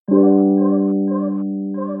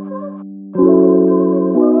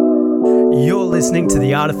listening to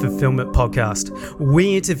the Art of Fulfillment podcast.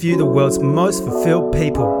 We interview the world's most fulfilled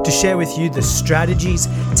people to share with you the strategies,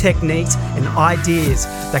 techniques, and ideas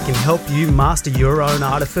that can help you master your own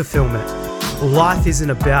art of fulfillment. Life isn't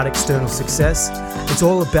about external success, it's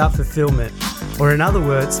all about fulfillment, or in other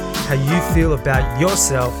words, how you feel about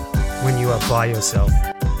yourself when you are by yourself.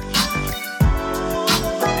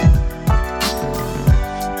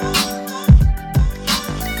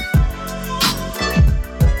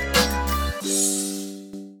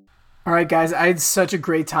 All right, guys, I had such a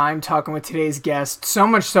great time talking with today's guest, so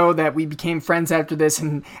much so that we became friends after this,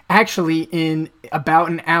 and actually in about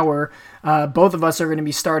an hour, both of us are going to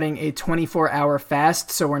be starting a 24-hour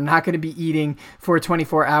fast, so we're not going to be eating for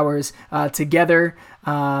 24 hours together,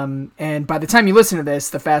 and by the time you listen to this,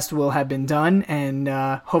 the fast will have been done, and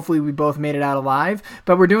hopefully we both made it out alive.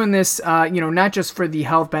 But we're doing this, not just for the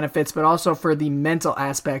health benefits, but also for the mental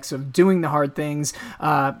aspects of doing the hard things,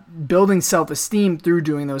 building self-esteem through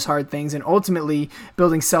doing those hard things, and ultimately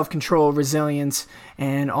building self-control, resilience,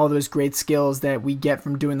 and all those great skills that we get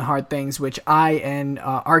from doing the hard things, which I and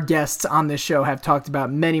our guests on this show have talked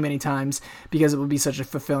about many, many times because it will be such a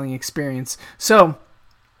fulfilling experience. So,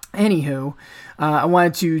 anywho, I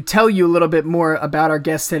wanted to tell you a little bit more about our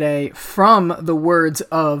guest today from the words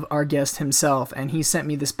of our guest himself. And he sent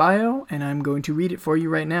me this bio, and I'm going to read it for you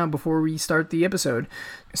right now before we start the episode.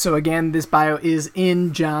 So again, this bio is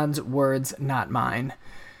in John's words, not mine.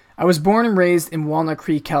 I was born and raised in Walnut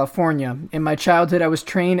Creek, California. In my childhood, I was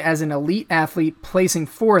trained as an elite athlete, placing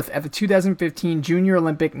fourth at the 2015 Junior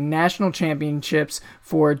Olympic National Championships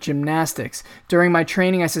for gymnastics. During my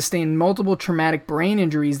training, I sustained multiple traumatic brain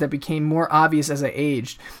injuries that became more obvious as I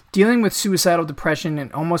aged. Dealing with suicidal depression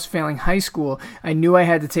and almost failing high school, I knew I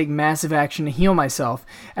had to take massive action to heal myself.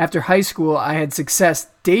 After high school, I had success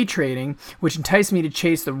day trading, which enticed me to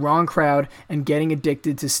chase the wrong crowd and getting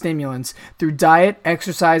addicted to stimulants. Through diet,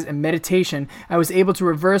 exercise, and meditation, I was able to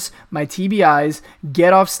reverse my TBIs,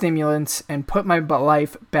 get off stimulants, and put my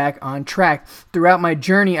life back on track. Throughout my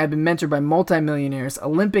journey, I've been mentored by multimillionaires,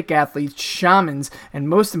 Olympic athletes, shamans, and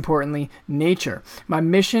most importantly, nature. My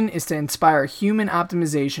mission is to inspire human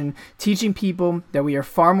optimization, teaching people that we are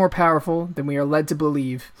far more powerful than we are led to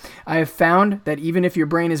believe. I have found that even if your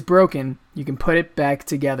brain is broken, you can put it back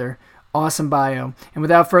together. Awesome bio. And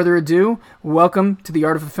without further ado, welcome to the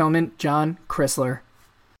Art of Fulfillment, John Crisler.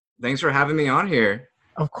 Thanks for having me on here.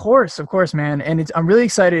 Of course, man. And I'm really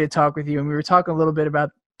excited to talk with you. And we were talking a little bit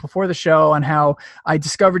about before the show on how I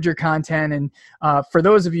discovered your content. And for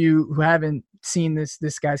those of you who haven't seen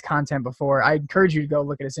this guy's content before, I encourage you to go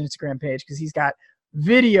look at his Instagram page because he's got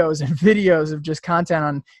videos and videos of just content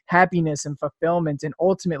on happiness and fulfillment and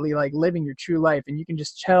ultimately like living your true life. And you can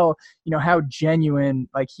just tell, how genuine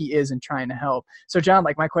like he is in trying to help. So John,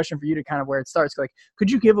 like my question for you to kind of where it starts, like, could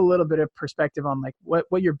you give a little bit of perspective on like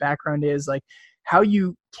what your background is, like how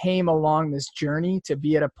you came along this journey to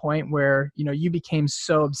be at a point where, you became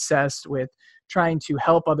so obsessed with trying to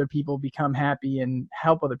help other people become happy and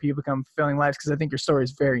help other people become fulfilling lives? Because I think your story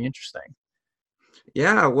is very interesting.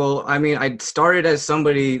 Yeah, well, I mean, I started as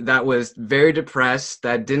somebody that was very depressed,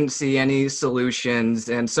 that didn't see any solutions,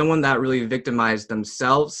 and someone that really victimized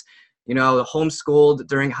themselves. Homeschooled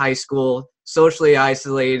during high school, socially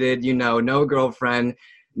isolated, no girlfriend,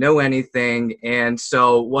 no anything. And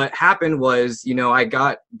so what happened was, I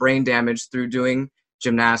got brain damage through doing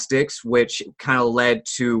gymnastics, which kind of led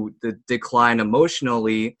to the decline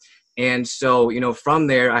emotionally. And so, from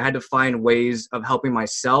there, I had to find ways of helping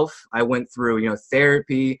myself. I went through,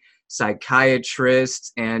 therapy,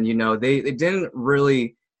 psychiatrists, and, they didn't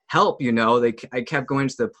really help, I kept going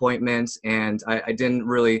to the appointments and I didn't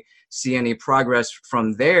really see any progress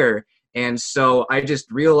from there. And so I just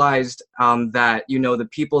realized that, the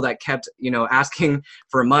people that kept, asking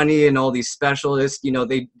for money and all these specialists, they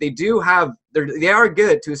are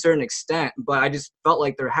good to a certain extent, but I just felt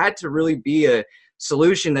like there had to really be a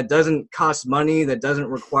solution that doesn't cost money, that doesn't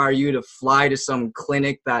require you to fly to some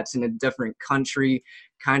clinic that's in a different country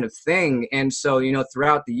kind of thing. And so,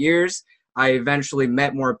 throughout the years, I eventually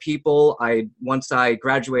met more people. Once I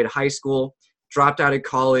graduated high school, dropped out of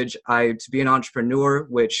college, to be an entrepreneur,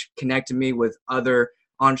 which connected me with other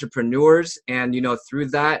entrepreneurs. And, through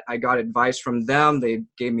that, I got advice from them. They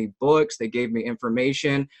gave me books, they gave me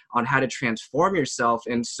information on how to transform yourself.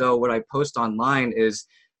 And so what I post online is,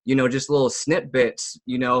 just little snippets,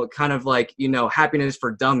 kind of like, happiness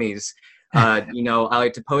for dummies. I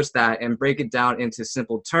like to post that and break it down into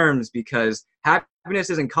simple terms because happiness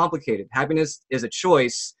isn't complicated. Happiness is a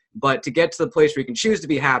choice, but to get to the place where you can choose to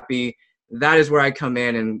be happy, that is where I come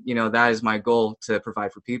in. And, that is my goal to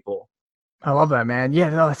provide for people. I love that, man. Yeah,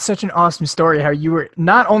 no, it's such an awesome story how you were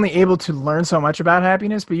not only able to learn so much about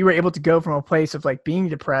happiness, but you were able to go from a place of like being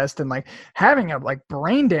depressed and like having a like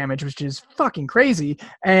brain damage, which is fucking crazy,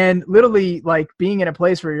 and literally like being in a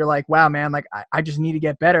place where you're like, wow, man, like I just need to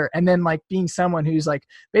get better. And then like being someone who's like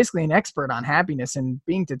basically an expert on happiness and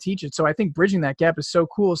being to teach it. So I think bridging that gap is so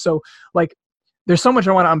cool. So like there's so much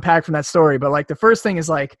I want to unpack from that story, but like the first thing is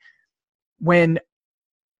like when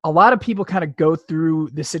a lot of people kind of go through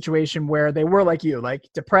the situation where they were like you, like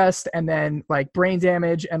depressed and then like brain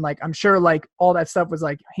damage. And like, I'm sure like all that stuff was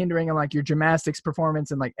like hindering on like your gymnastics performance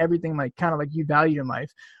and like everything like kind of like you valued in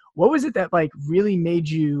life. What was it that like really made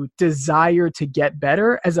you desire to get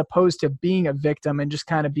better as opposed to being a victim and just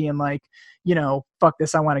kind of being like, you know, fuck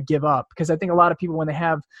this, I want to give up? Because I think a lot of people when they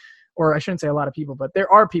have, or I shouldn't say a lot of people, but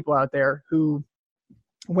there are people out there who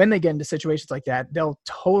when they get into situations like that, they'll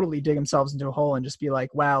totally dig themselves into a hole and just be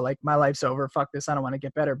like, wow, like my life's over. Fuck this. I don't want to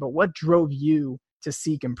get better. But what drove you to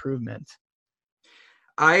seek improvement?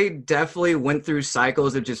 I definitely went through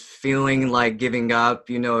cycles of just feeling like giving up,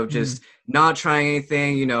 of just not trying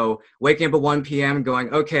anything, waking up at 1 p.m.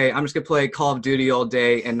 going, okay, I'm just gonna play Call of Duty all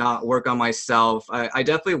day and not work on myself. I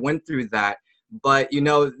definitely went through that. But,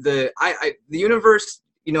 the universe,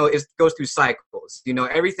 goes through cycles,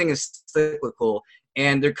 everything is cyclical.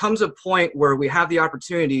 And there comes a point where we have the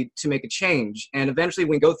opportunity to make a change. And eventually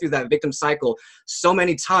when we go through that victim cycle so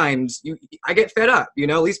many times, I get fed up,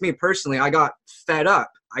 at least me personally, I got fed up.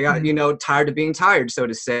 I got, tired of being tired, so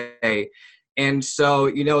to say. And so,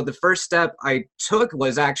 the first step I took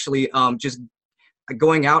was actually just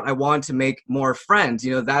going out. I wanted to make more friends.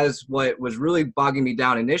 That is what was really bogging me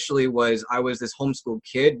down initially was I was this homeschool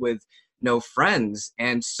kid with no friends.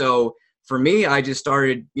 And so for me, I just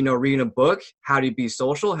started, reading a book, how to be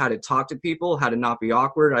social, how to talk to people, how to not be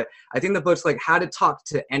awkward. I think the book's like How to Talk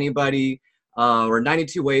to Anybody or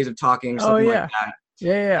 92 Ways of Talking, something like that.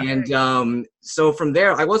 Yeah. And so from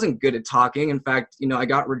there, I wasn't good at talking. In fact, I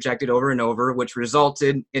got rejected over and over, which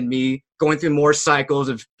resulted in me going through more cycles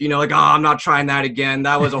of, like, oh, I'm not trying that again.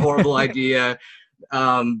 That was a horrible idea.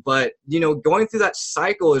 But, going through that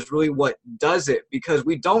cycle is really what does it, because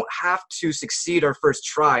we don't have to succeed our first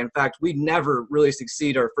try. In fact, we never really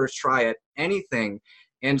succeed our first try at anything.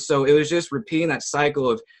 And so it was just repeating that cycle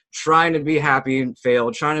of trying to be happy and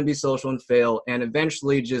fail, trying to be social and fail, and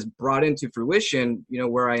eventually just brought into fruition,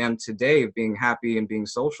 where I am today of being happy and being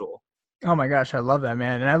social. Oh my gosh, I love that,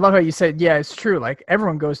 man. And I love how you said, yeah, it's true. Like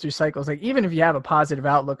everyone goes through cycles. Like even if you have a positive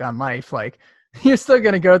outlook on life, like you're still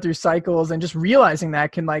going to go through cycles, and just realizing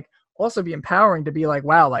that can like also be empowering to be like,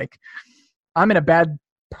 wow, like I'm in a bad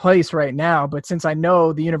place right now, but since I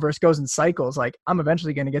know the universe goes in cycles, like I'm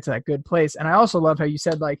eventually going to get to that good place. And I also love how you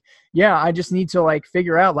said like, yeah, I just need to like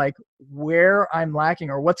figure out like where I'm lacking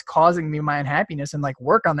or what's causing me my unhappiness and like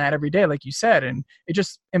work on that every day, like you said. And it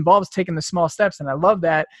just involves taking the small steps. And I love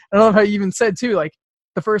that. And I love how you even said too, like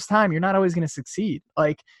the first time you're not always going to succeed.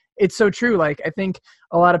 Like it's so true. Like I think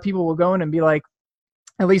a lot of people will go in and be like,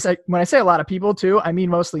 at least when I say a lot of people too, I mean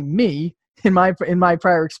mostly me in my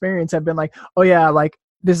prior experience have been like, oh yeah, like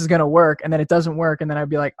this is going to work. And then it doesn't work. And then I'd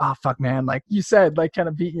be like, oh, fuck, man. Like you said, like kind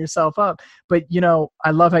of beating yourself up. But,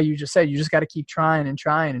 I love how you just said, you just got to keep trying and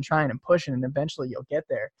trying and trying and pushing, and eventually you'll get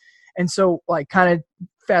there. And so like kind of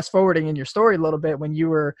fast forwarding in your story a little bit, when you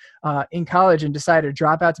were in college and decided to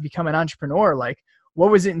drop out to become an entrepreneur, like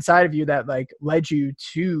what was it inside of you that like led you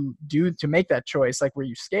to make that choice? Like, were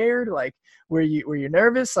you scared? Like, were you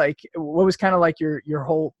nervous? Like, what was kind of like your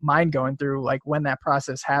whole mind going through, like when that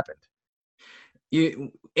process happened?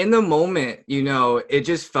 In the moment, it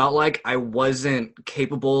just felt like I wasn't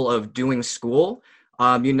capable of doing school,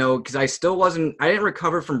 because I didn't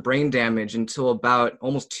recover from brain damage until about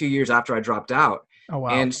almost 2 years after I dropped out. Oh, wow.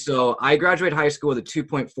 And so I graduated high school with a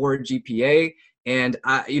 2.4 GPA. And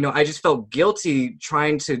I just felt guilty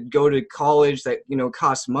trying to go to college that,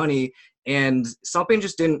 costs money. And something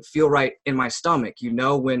just didn't feel right in my stomach,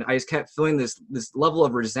 when I just kept feeling this level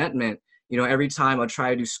of resentment, every time I try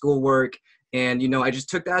to do schoolwork. And, I just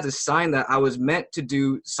took that as a sign that I was meant to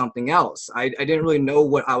do something else. I didn't really know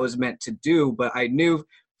what I was meant to do, but I knew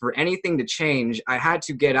for anything to change, I had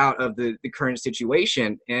to get out of the current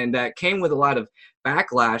situation. And that came with a lot of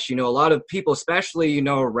backlash. A lot of people, especially,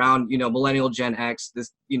 around, millennial Gen X,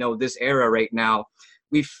 this era right now,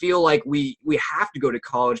 we feel like we have to go to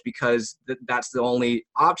college because that's the only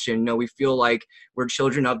option. We feel like we're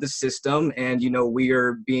children of the system, and, we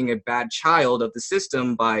are being a bad child of the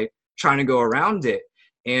system by trying to go around it.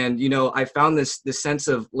 And, I found this sense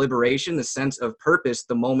of liberation, the sense of purpose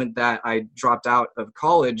the moment that I dropped out of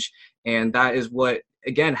college. And that is what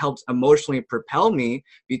again helped emotionally propel me,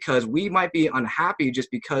 because we might be unhappy just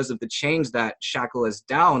because of the chains that shackle us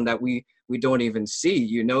down that we don't even see.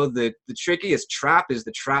 You know, the trickiest trap is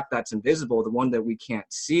the trap that's invisible, the one that we can't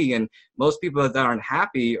see. And most people that aren't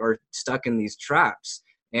happy are stuck in these traps.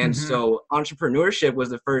 And so entrepreneurship was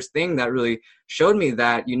the first thing that really showed me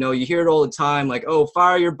that. You know, you hear it all the time, like, oh,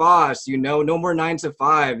 fire your boss, you know, no more 9 to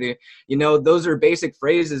 5. You know, those are basic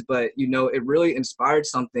phrases, but, you know, it really inspired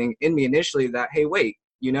something in me initially that, hey, wait,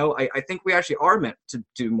 you know, I think we actually are meant to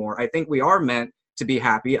do more. I think we are meant to be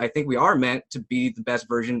happy. I think we are meant to be the best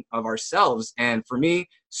version of ourselves. And for me,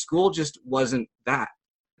 school just wasn't that.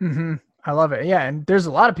 I love it. Yeah. And there's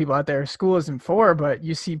a lot of people out there school isn't for, but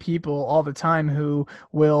you see people all the time who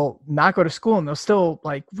will not go to school and they'll still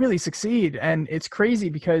like really succeed. And it's crazy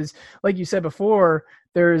because like you said before,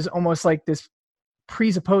 there's almost like this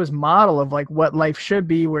presupposed model of like what life should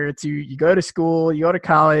be, where it's you go to school, you go to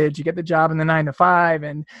college, you get the job in the 9 to 5,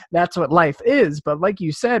 and that's what life is. But like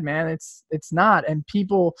you said, man, it's not. And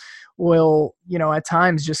people will, you know, at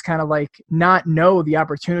times just kind of like not know the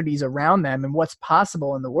opportunities around them and what's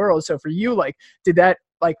possible in the world. So for you, like, did that,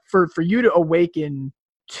 like, for you to awaken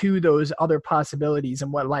to those other possibilities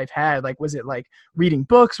and what life had, like, was it like reading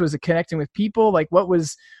books? Was it connecting with people? Like, what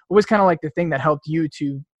was kind of like the thing that helped you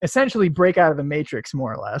to essentially break out of the matrix,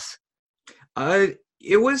 more or less?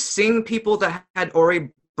 It was seeing people that had already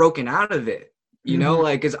broken out of it. You know,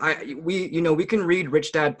 like, we can read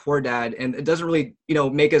Rich Dad, Poor Dad, and it doesn't really, you know,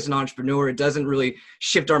 make us an entrepreneur. It doesn't really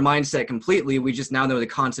shift our mindset completely. We just now know the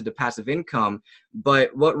concept of passive income.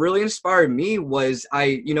 But what really inspired me was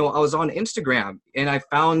I was on Instagram and I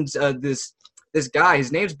found this guy.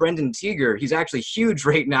 His name's Brendan Teeger. He's actually huge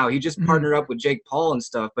right now. He just partnered up with Jake Paul and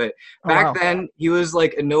stuff. But back then he was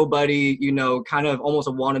like a nobody, you know, kind of almost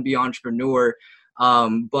a wannabe entrepreneur.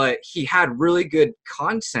 But he had really good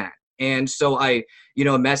content. And so I, you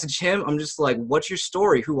know, messaged him. I'm just like, what's your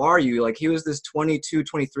story? Who are you? Like, he was this 22,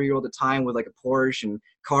 23-year-old at the time with like a Porsche and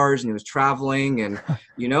cars, and he was traveling. And,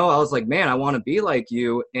 you know, I was like, man, I want to be like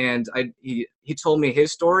you. And he told me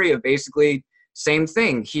his story of basically same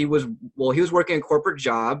thing. He was working a corporate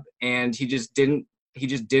job and he just didn't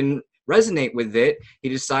resonate with it. He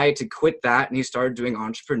decided to quit that and he started doing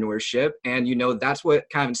entrepreneurship. And, you know, that's what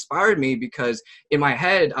kind of inspired me, because in my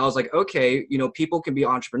head, I was like, okay, you know, people can be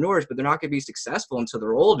entrepreneurs, but they're not going to be successful until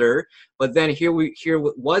they're older. But then here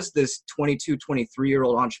was this 22,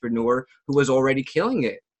 23-year-old entrepreneur who was already killing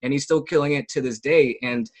it. And he's still killing it to this day.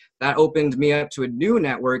 And that opened me up to a new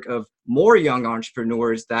network of more young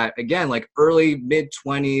entrepreneurs that, again, like early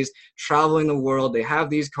mid-20s, traveling the world. They have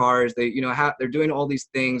these cars. They, you know, they're doing all these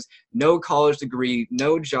things. No college degree,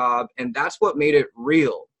 no job, and that's what made it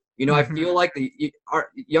real. You know, I feel like our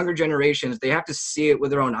younger generations, they have to see it with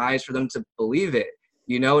their own eyes for them to believe it.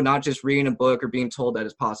 You know, not just reading a book or being told that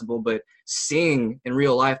it's possible, but seeing in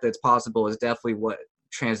real life that it's possible is definitely what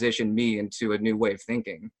transitioned me into a new way of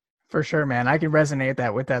thinking. For sure, man. I can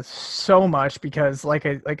resonate with that so much because like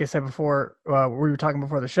I said before, we were talking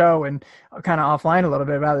before the show and kind of offline a little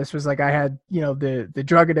bit about this, was like I had, you know, the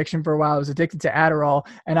drug addiction for a while. I was addicted to Adderall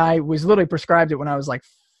and I was literally prescribed it when I was like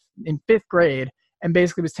in 5th grade and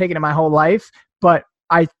basically was taking it my whole life. But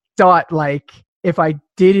I thought like if I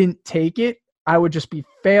didn't take it, I would just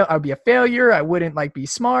I would be a failure. I wouldn't like be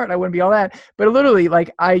smart. I wouldn't be all that. But literally,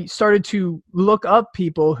 like I started to look up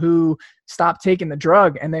people who stopped taking the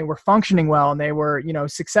drug and they were functioning well and they were, you know,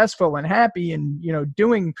 successful and happy and, you know,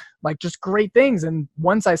 doing like just great things. And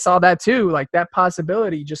once I saw that too, like that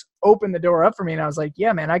possibility just opened the door up for me. And I was like,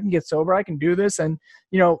 yeah, man, I can get sober. I can do this. And,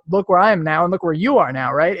 you know, look where I am now and look where you are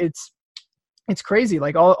now. Right. It's crazy.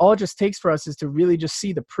 Like all it just takes for us is to really just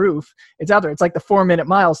see the proof. It's out there. It's like the 4-minute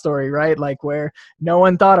mile story, right? Like where no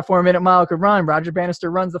one thought a 4-minute mile could run. Roger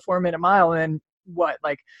Bannister runs the 4-minute mile and what,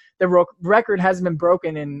 like the record hasn't been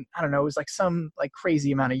broken in, I don't know, it was like some like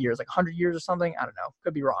crazy amount of years, like 100 years or something. I don't know.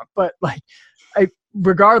 Could be wrong. But like,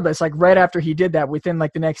 regardless, like right after he did that, within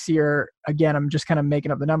like the next year, again, I'm just kind of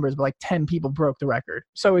making up the numbers, but like 10 people broke the record.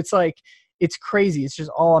 So it's like, it's crazy. It's just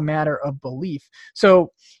all a matter of belief.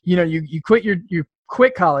 So, you know, you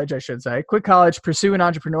quit college, I should say, pursue an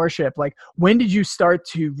entrepreneurship. Like, when did you start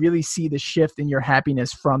to really see the shift in your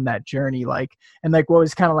happiness from that journey? Like, and like, what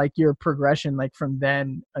was kind of like your progression, like from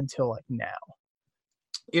then until like now?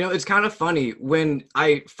 You know, it's kind of funny. When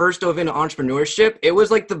I first dove into entrepreneurship, it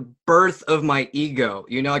was like the birth of my ego.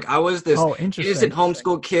 You know, like I was this innocent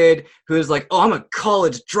homeschool kid who was like, oh, I'm a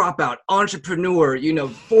college dropout entrepreneur, you know,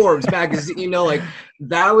 Forbes magazine, you know, like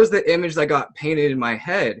that was the image that got painted in my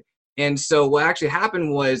head. And so what actually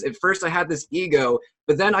happened was at first I had this ego,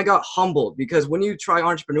 but then I got humbled, because when you try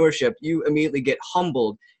entrepreneurship, you immediately get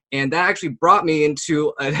humbled. And that actually brought me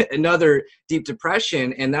into another deep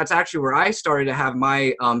depression. And that's actually where I started to have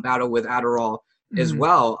my battle with Adderall as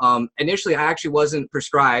well. Initially, I actually wasn't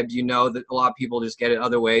prescribed, that a lot of people just get it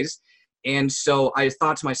other ways. And so I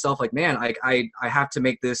thought to myself, like, man, I have to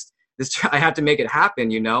make this, I have to make it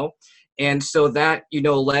happen, And so that,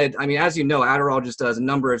 led, as Adderall just does a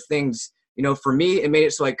number of things. For me, it made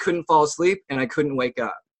it so I couldn't fall asleep and I couldn't wake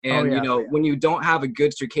up. And, when you don't have a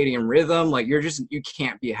good circadian rhythm, like you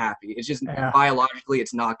can't be happy. It's just biologically,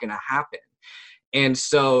 it's not going to happen. And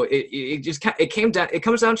so it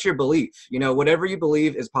comes down to your belief. Whatever you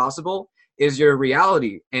believe is possible is your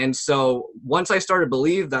reality. And so once I started to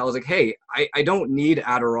believe that, I was like, hey, I don't need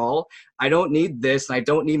Adderall. I don't need this. And I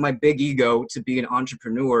don't need my big ego to be an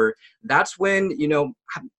entrepreneur. That's when,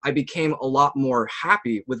 I became a lot more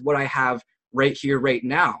happy with what I have right here, right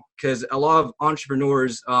now. Because a lot of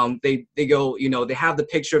entrepreneurs, they go, they have the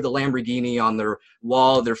picture of the Lamborghini on their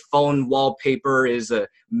wall. Their phone wallpaper is a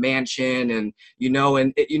mansion, and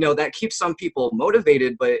that keeps some people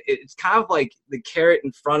motivated. But it's kind of like the carrot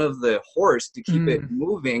in front of the horse to keep it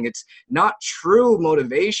moving. It's not true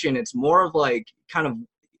motivation. It's more of like kind of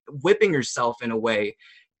whipping yourself in a way.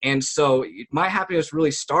 And so my happiness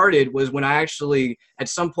really started was when I actually at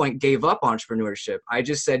some point gave up entrepreneurship. I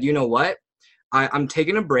just said, you know what? I'm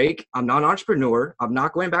taking a break. I'm not an entrepreneur. I'm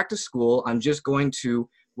not going back to school. I'm just going to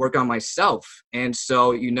work on myself. And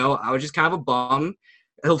so, I was just kind of a bum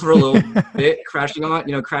for a little bit, crashing on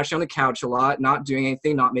the couch a lot, not doing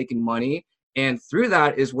anything, not making money. And through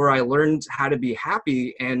that is where I learned how to be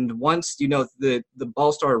happy. And once, the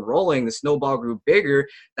ball started rolling, the snowball grew bigger.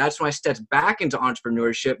 That's when I stepped back into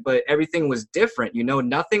entrepreneurship, but everything was different.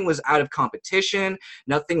 Nothing was out of competition.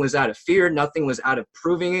 Nothing was out of fear. Nothing was out of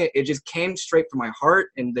proving it. It just came straight from my heart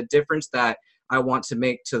and the difference that I want to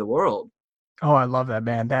make to the world. Oh, I love that,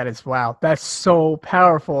 man. That is, wow. That's so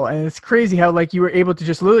powerful. And it's crazy how you were able to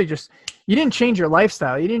just literally you didn't change your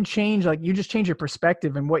lifestyle. You didn't change, you just changed your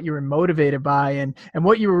perspective and what you were motivated by and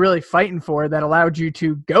what you were really fighting for that allowed you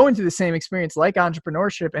to go into the same experience like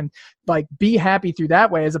entrepreneurship and be happy through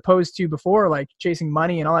that way, as opposed to before, chasing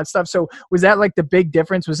money and all that stuff. So was that the big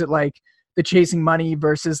difference? Was it the chasing money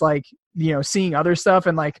versus seeing other stuff?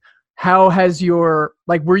 And how has your,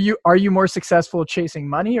 are you more successful chasing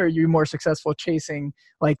money, or are you more successful chasing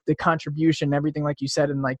the contribution, everything like you said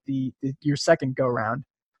in your second go round?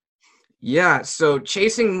 Yeah. So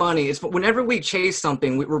chasing money is whenever we chase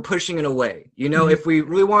something, we're pushing it away. If we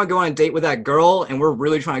really want to go on a date with that girl and we're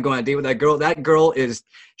really trying to go on a date with that girl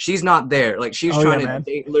she's not there. She's trying to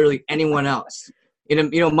date literally anyone else.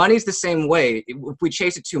 Money's the same way. If we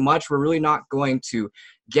chase it too much, we're really not going to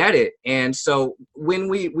get it. And so when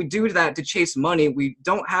we do that to chase money, we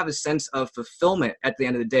don't have a sense of fulfillment at the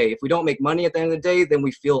end of the day. If we don't make money at the end of the day, then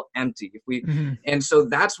we feel empty. And so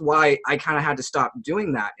that's why I kind of had to stop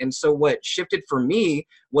doing that. And so what shifted for me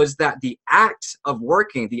was that the act of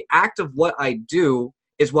working, the act of what I do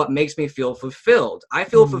is what makes me feel fulfilled. I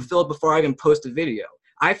feel fulfilled before I even post a video.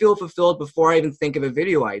 I feel fulfilled before I even think of a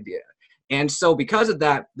video idea. And so because of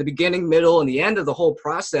that, the beginning, middle, and the end of the whole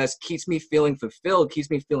process keeps me feeling fulfilled, keeps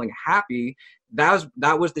me feeling happy. That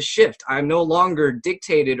was the shift. I'm no longer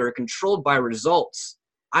dictated or controlled by results.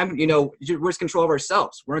 We're in control of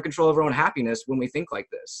ourselves. We're in control of our own happiness when we think like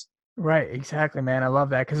this. Right. Exactly, man. I love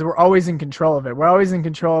that, because we're always in control of it. We're always in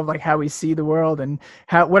control of how we see the world and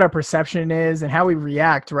what our perception is and how we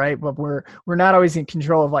react. Right. But we're not always in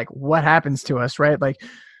control of what happens to us. Right.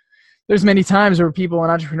 There's many times where people in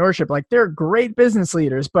entrepreneurship, they're great business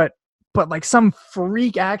leaders, but some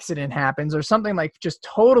freak accident happens or something just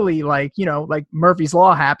totally Murphy's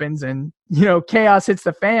Law happens and, chaos hits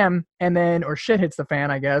the fan or shit hits the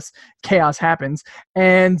fan, I guess. Chaos happens.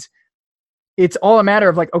 And it's all a matter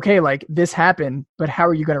of okay, this happened, but how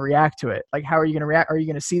are you going to react to it? How are you going to react? Are you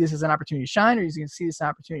going to see this as an opportunity to shine, or are you going to see this as an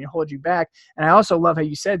opportunity to hold you back? And I also love how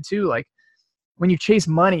you said too, when you chase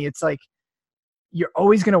money, it's you're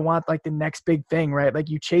always going to want the next big thing, right?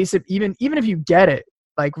 You chase it, even if you get it,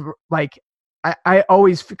 I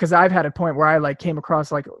always, because I've had a point where I came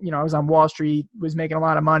across, I was on Wall Street, was making a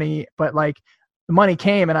lot of money, but the money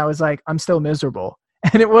came and I was I'm still miserable.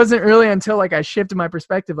 And it wasn't really until I shifted my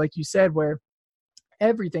perspective, like you said, where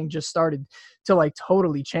everything just started to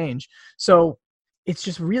totally change. So it's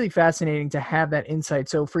just really fascinating to have that insight.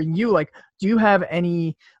 So for you, do you have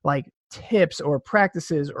any tips or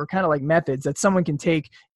practices or kind of methods that someone can take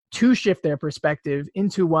to shift their perspective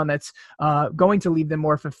into one that's going to leave them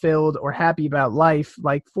more fulfilled or happy about life,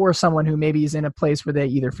 for someone who maybe is in a place where they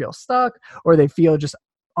either feel stuck or they feel just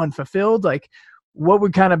unfulfilled? What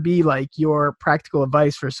would kind of be your practical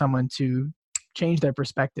advice for someone to change their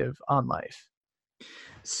perspective on life?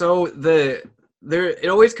 So it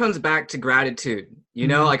always comes back to gratitude.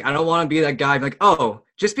 Like I don't want to be that guy like, oh,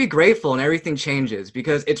 just be grateful and everything changes,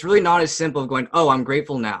 because it's really not as simple as going, oh, I'm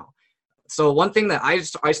grateful now. So one thing that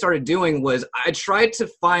I started doing was I tried to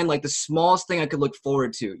find like the smallest thing I could look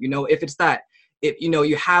forward to. If it's that, if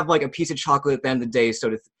you have like a piece of chocolate at the end of the day,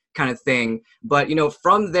 kind of thing. But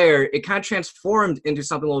from there, it kind of transformed into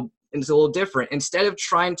something a little different. Instead of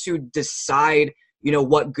trying to decide,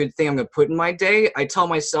 what good thing I'm going to put in my day, I tell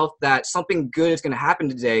myself that something good is going to happen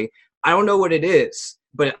today. I don't know what it is,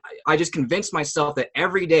 but I just convince myself that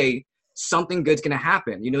every day something good's going to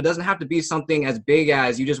happen. It doesn't have to be something as big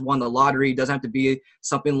as you just won the lottery. It doesn't have to be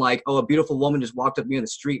something like, oh, a beautiful woman just walked up to me in the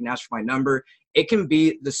street and asked for my number. It can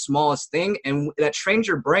be the smallest thing, and that trains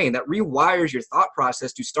your brain, that rewires your thought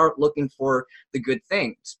process to start looking for the good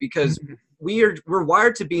things, because we're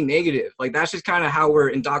wired to be negative. Like that's just kind of how we're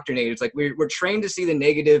indoctrinated. It's like we're trained to see the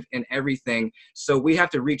negative in everything. So we have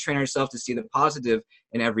to retrain ourselves to see the positive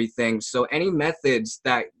in everything. So any methods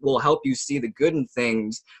that will help you see the good in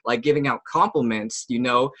things, like giving out compliments,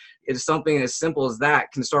 it's something as simple as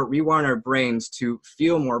that can start rewiring our brains to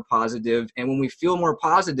feel more positive. And when we feel more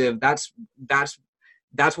positive, that's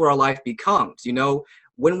where our life becomes.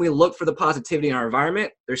 When we look for the positivity in our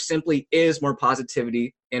environment, there simply is more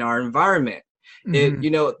positivity in our environment.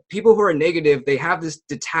 People who are negative, they have this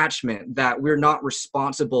detachment that we're not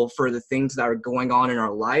responsible for the things that are going on in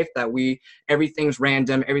our life, that everything's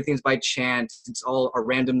random, everything's by chance, it's all a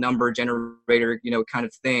random number generator, kind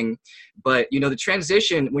of thing. But, the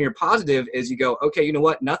transition when you're positive is you go, okay, you know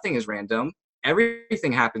what? Nothing is random.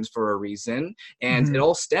 Everything happens for a reason, and it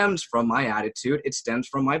all stems from my attitude. It stems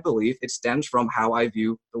from my belief. It stems from how I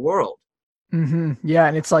view the world. Yeah,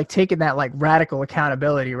 and it's like taking that like radical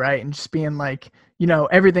accountability, right? And just being like,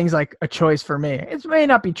 everything's like a choice for me. It may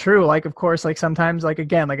not be true. Like, of course, like sometimes, like,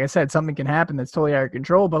 again, like I said, something can happen that's totally out of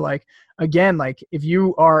control. But like, again, like if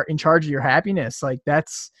you are in charge of your happiness, like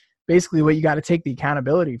that's basically what you got to take the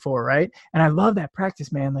accountability for, right? And I love that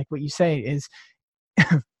practice, man. Like what you say is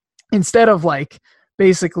instead of like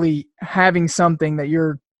basically having something that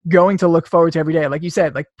you're going to look forward to every day, like you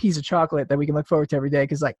said, like piece of chocolate that we can look forward to every day.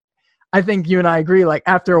 Cause like, I think you and I agree, like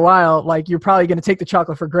after a while, like you're probably going to take the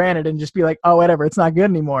chocolate for granted and just be like, oh, whatever, it's not good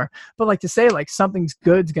anymore. But like to say like something's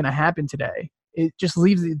good's going to happen today, it just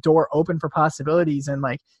leaves the door open for possibilities. And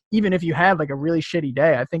like, even if you have like a really shitty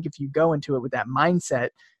day, I think if you go into it with that mindset,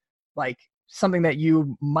 like something that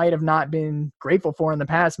you might have not been grateful for in the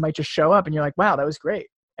past might just show up and you're like, wow, that was great.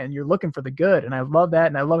 And you're looking for the good. And I love that.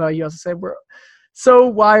 And I love how you also said we're so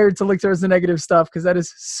wired to look towards the negative stuff, because that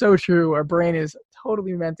is so true. Our brain is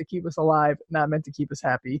totally meant to keep us alive, not meant to keep us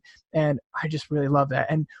happy. And I just really love that.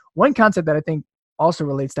 And one concept that I think also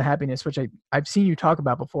relates to happiness, which I've seen you talk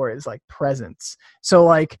about before, is like presence. So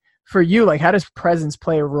like for you, like how does presence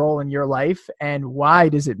play a role in your life, and why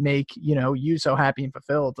does it make, you so happy and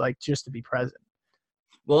fulfilled, like just to be present?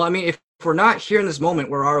 Well, I mean, if we're not here in this moment,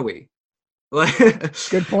 where are we?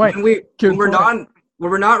 Good point. When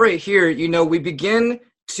we're not right here, we begin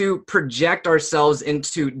to project ourselves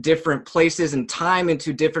into different places and time,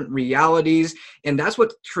 into different realities. And that's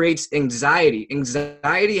what creates anxiety.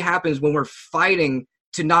 Anxiety happens when we're fighting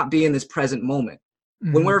to not be in this present moment.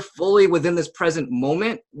 When we're fully within this present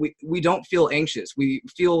moment, we don't feel anxious. We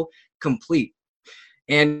feel complete.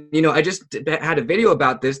 And, I just had a video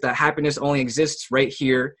about this, that happiness only exists right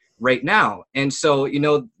here, right now. And so,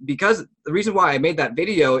 because the reason why I made that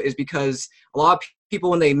video is because a lot of people,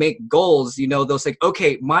 when they make goals, they'll say,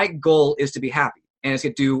 okay, my goal is to be happy. And it's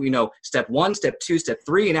going to do, step 1, step 2, step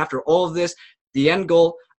 3. And after all of this, the end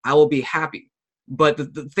goal, I will be happy. But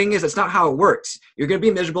the thing is, that's not how it works. You're going to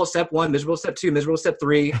be miserable at step 1, miserable at step 2, miserable at step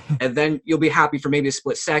 3, and then you'll be happy for maybe a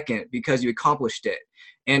split second because you accomplished it.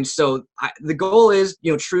 And so the goal is,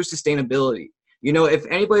 true sustainability. If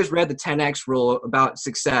anybody's read the 10X rule about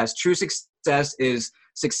success, true success is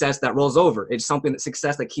success that rolls over. It's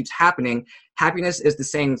success that keeps happening. Happiness is the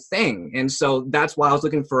same thing. And so that's why I was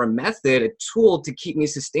looking for a method, a tool to keep me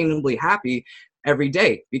sustainably happy every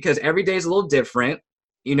day, because every day is a little different.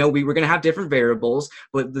 We were going to have different variables,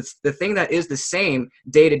 but the thing that is the same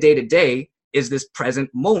day to day to day is this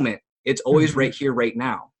present moment. It's always right here, right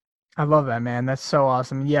now. I love that, man. That's so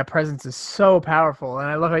awesome. Yeah, presence is so powerful. And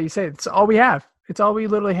I love how you say it's all we have. It's all we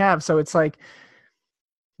literally have. So it's like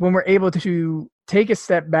when we're able to take a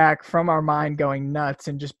step back from our mind going nuts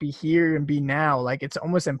and just be here and be now, like it's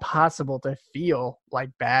almost impossible to feel like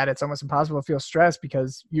bad. It's almost impossible to feel stressed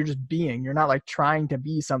because you're just being. You're not like trying to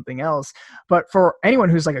be something else. But for anyone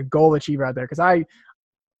who's like a goal achiever out there, because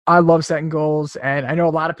I love setting goals, and I know a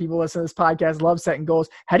lot of people listening to this podcast love setting goals.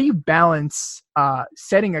 How do you balance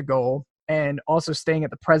setting a goal and also staying at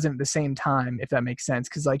the present at the same time, if that makes sense.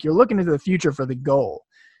 Because like you're looking into the future for the goal,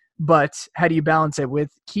 but how do you balance it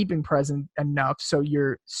with keeping present enough so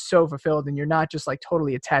you're so fulfilled and you're not just like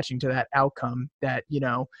totally attaching to that outcome that, you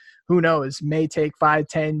know, who knows, may take 5,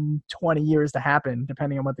 10, 20 years to happen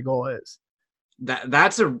depending on what the goal is?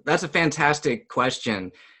 That's a fantastic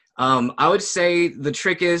question. I would say the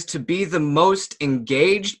trick is to be the most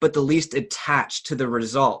engaged, but the least attached to the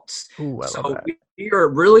results. Ooh, I love that. We are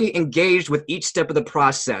really engaged with each step of the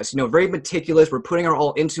process, you know, very meticulous. We're putting our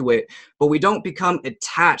all into it, but we don't become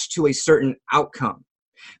attached to a certain outcome.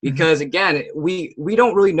 Because again, we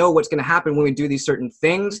don't really know what's going to happen when we do these certain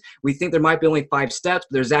things. We think there might be only 5 steps,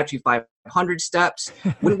 but there's actually 500 steps.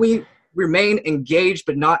 When we remain engaged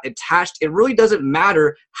but not attached, it really doesn't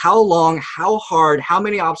matter how long, how hard, how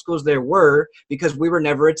many obstacles there were, because we were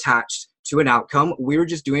never attached to an outcome. We were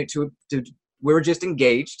just doing it we were just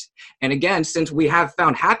engaged. And again, since we have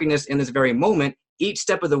found happiness in this very moment, each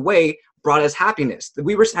step of the way brought us happiness.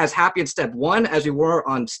 We were as happy in step 1 as we were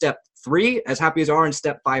on step 3, as happy as we are in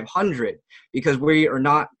step 500, because we are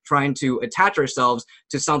not trying to attach ourselves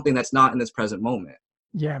to something that's not in this present moment.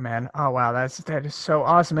 Yeah, man. Oh, wow. That is so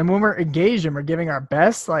awesome. And when we're engaged and we're giving our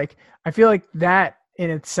best, like, I feel like that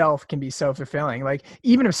in itself can be so fulfilling. Like,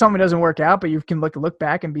 even if something doesn't work out, but you can look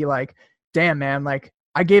back and be like, damn, man, like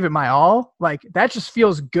I gave it my all. Like that just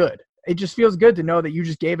feels good. It just feels good to know that you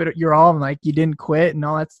just gave it your all and like you didn't quit and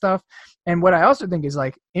all that stuff. And what I also think is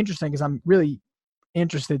like interesting, because I'm really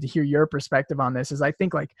interested to hear your perspective on this, is I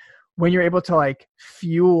think like when you're able to like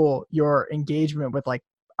fuel your engagement with like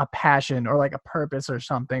a passion or like a purpose or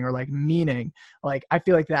something, or like meaning, like I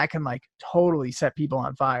feel like that can like totally set people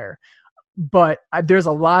on fire. But there's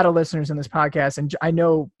a lot of listeners in this podcast, and I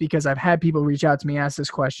know because I've had people reach out to me, ask this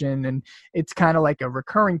question, and it's kind of like a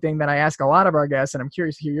recurring thing that I ask a lot of our guests, and I'm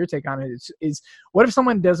curious to hear your take on it, is what if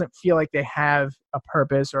someone doesn't feel like they have a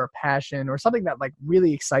purpose or a passion or something that like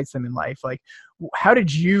really excites them in life? Like, how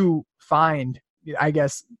did you find, I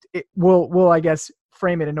guess, we'll I guess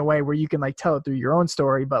frame it in a way where you can like tell it through your own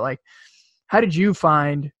story, but like, how did you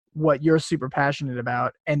find what you're super passionate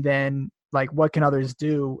about? And then like, what can others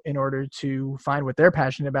do in order to find what they're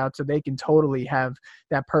passionate about so they can totally have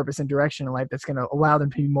that purpose and direction in life that's going to allow them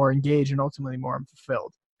to be more engaged and ultimately more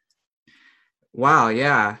fulfilled? Wow.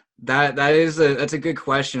 Yeah, that's a good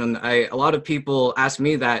question. A lot of people ask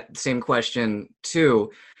me that same question too.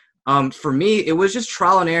 For me, it was just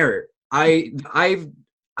trial and error. I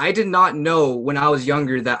did not know when I was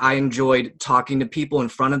younger that I enjoyed talking to people in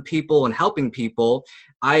front of people and helping people.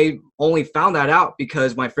 I only found that out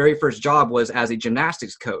because my very first job was as a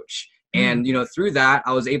gymnastics coach. And, you know, through that,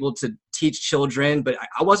 I was able to teach children, but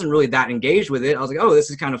I wasn't really that engaged with it. I was like, oh,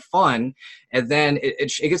 this is kind of fun. And then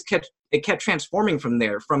it kept transforming from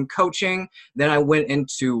there, from coaching. Then I went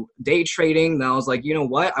into day trading. Then I was like, you know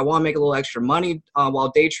what? I want to make a little extra money while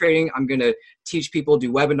day trading. I'm going to teach people,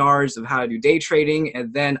 do webinars of how to do day trading.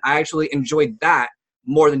 And then I actually enjoyed that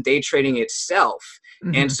more than day trading itself.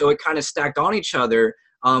 And so it kind of stacked on each other.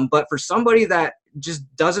 But for somebody that just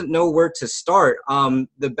doesn't know where to start,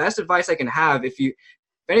 the best advice I can have, if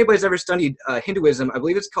anybody's ever studied Hinduism, I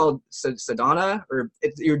believe it's called sadhana, or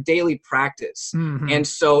it's your daily practice. And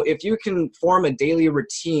so if you can form a daily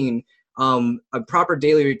routine, a proper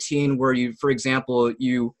daily routine where you, for example,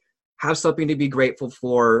 you have something to be grateful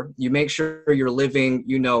for, you make sure you're living,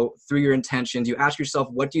 you know, through your intentions, you ask yourself,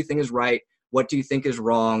 what do you think is right? What do you think is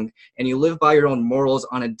wrong? And you live by your own morals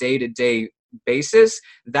on a day-to-day basis,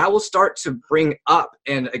 that will start to bring up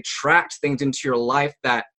and attract things into your life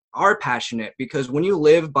that are passionate. Because when you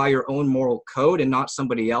live by your own moral code and not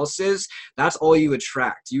somebody else's, that's all you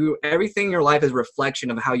attract. Everything in your life is a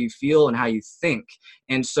reflection of how you feel and how you think.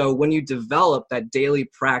 And so when you develop that daily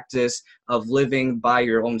practice of living by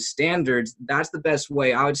your own standards, that's the best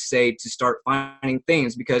way, I would say, to start finding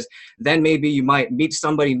things, because then maybe you might meet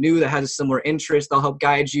somebody new that has a similar interest. They'll help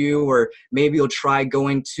guide you, or maybe you'll try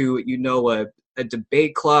going to, you know, a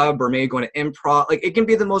debate club, or maybe going to improv. Like, it can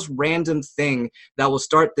be the most random thing that will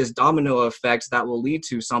start this domino effect that will lead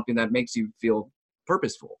to something that makes you feel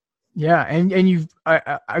purposeful. Yeah. And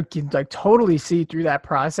I can like totally see through that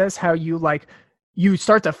process how you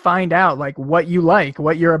start to find out like what you like,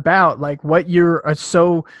 what you're about, like what you're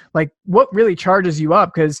what really charges you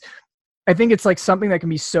up. Cause I think it's like something that can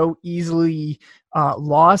be so easily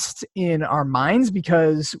lost in our minds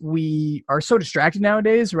because we are so distracted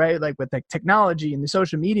nowadays, right? Like with like technology and the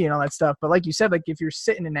social media and all that stuff. But like you said, like if you're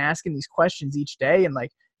sitting and asking these questions each day and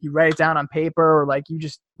like you write it down on paper, or like you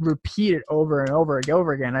just repeat it over and over and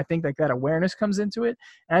over again, I think like that awareness comes into it.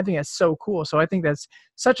 And I think that's so cool. So I think that's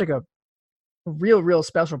such like a real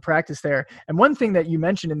special practice there. And one thing that you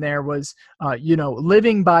mentioned in there was,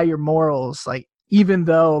 living by your morals, like, even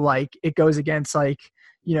though like it goes against like,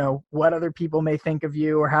 what other people may think of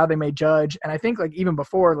you or how they may judge. And I think like even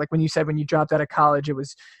before, like when you said when you dropped out of college, it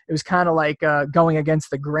was kind of like going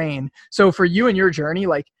against the grain. So for you and your journey,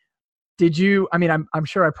 like, did you, I mean, I'm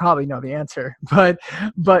sure I probably know the answer, but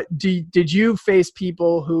did you face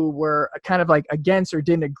people who were kind of like against or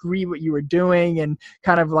didn't agree what you were doing and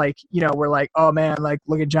kind of like, were like, oh man, like,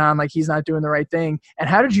 look at John, like he's not doing the right thing. And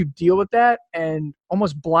how did you deal with that and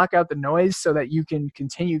almost block out the noise so that you can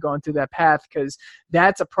continue going through that path? Because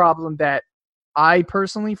that's a problem that I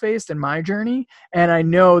personally faced in my journey. And I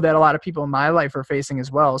know that a lot of people in my life are facing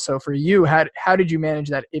as well. So for you, how did you manage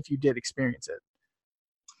that if you did experience it?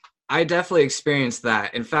 I definitely experienced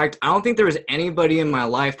that. In fact, I don't think there was anybody in my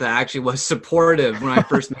life that actually was supportive when I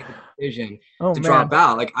first made the decision to drop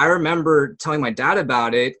out. Like, I remember telling my dad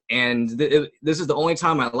about it, and this is the only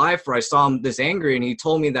time in my life where I saw him this angry, and he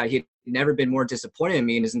told me that he'd never been more disappointed in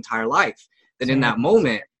me in his entire life than in that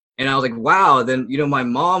moment. And I was like, wow. Then, my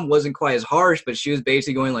mom wasn't quite as harsh, but she was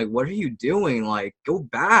basically going like, what are you doing? Like, go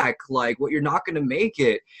back. Like, what, you're not going to make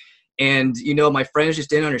it. And, my friends just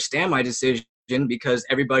didn't understand my decision, because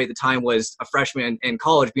everybody at the time was a freshman in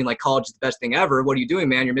college being like, college is the best thing ever. What are you doing,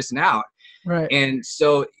 man? You're missing out. Right. And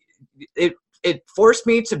so it forced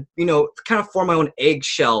me to, kind of form my own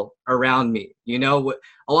eggshell around me.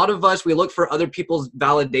 A lot of us, we look for other people's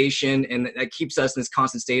validation, and that keeps us in this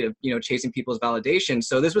constant state of, chasing people's validation.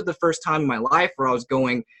 So this was the first time in my life where I was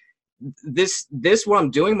going, this, what I'm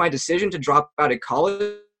doing, my decision to drop out of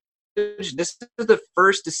college, this is the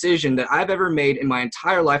first decision that I've ever made in my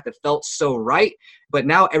entire life that felt so right, but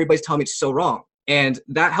now everybody's telling me it's so wrong. And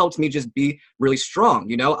that helped me just be really strong.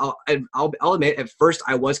 I'll admit at first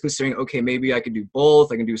I was considering, okay, maybe I could do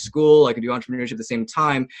both. I can do school, I can do entrepreneurship at the same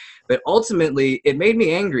time. But ultimately it made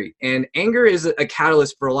me angry, and anger is a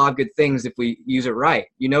catalyst for a lot of good things if we use it right,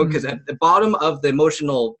 because at the bottom of the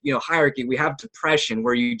emotional, hierarchy, we have depression,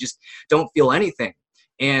 where you just don't feel anything.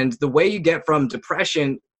 And the way you get from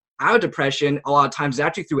out of depression a lot of times is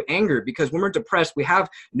actually through anger, because when we're depressed, we have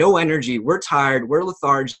no energy, we're tired, we're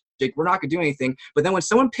lethargic, we're not gonna do anything. But then when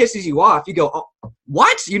someone pisses you off, you go, oh,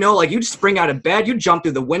 what? Like, you just spring out of bed, you jump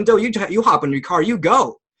through the window, you hop in your car, you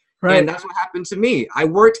go. Right. And that's what happened to me. I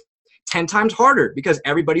worked 10 times harder because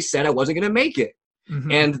everybody said I wasn't gonna make it.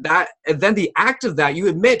 Mm-hmm. And then the act of that, you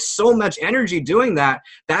admit so much energy doing that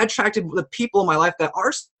attracted the people in my life that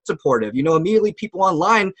are supportive. Immediately people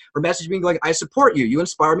online were messaging me like, I support you. You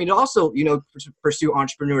inspire me to also, pursue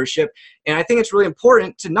entrepreneurship. And I think it's really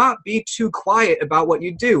important to not be too quiet about what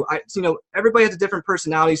you do. Everybody has a different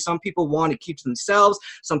personality. Some people want to keep to themselves.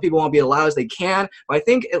 Some people want to be as loud as they can. But I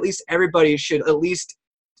think at least everybody should at least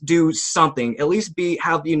do something, at least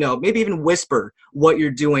maybe even whisper what you're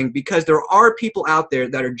doing, because there are people out there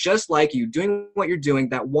that are just like you, doing what you're doing,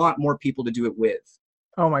 that want more people to do it with.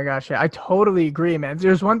 Oh my gosh. Yeah, I totally agree, man.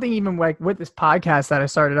 There's one thing even like with this podcast that I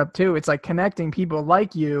started up too. It's like connecting people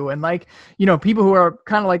like you and like, people who are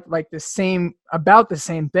kind of like the same, about the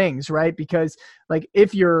same things, right? Because like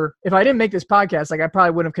if I didn't make this podcast, like I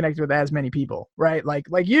probably wouldn't have connected with as many people, right? Like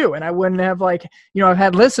you, and I wouldn't have like, I've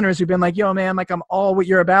had listeners who've been like, yo man, like I'm all what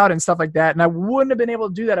you're about and stuff like that. And I wouldn't have been able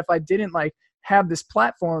to do that if I didn't like have this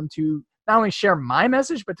platform to not only share my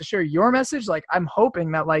message, but to share your message. Like, I'm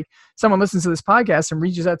hoping that like someone listens to this podcast and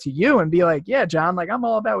reaches out to you and be like, yeah, John, like I'm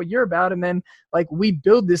all about what you're about. And then like we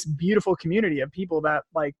build this beautiful community of people that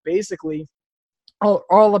like basically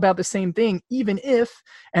all about the same thing, even if,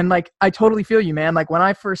 and like, I totally feel you, man. Like when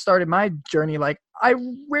I first started my journey, like I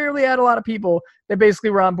rarely had a lot of people that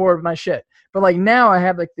basically were on board with my shit. But like now I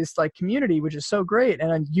have like this like community, which is so great.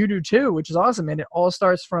 And you do too, which is awesome. And it all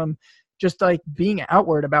starts from just like being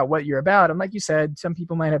outward about what you're about. And like you said, some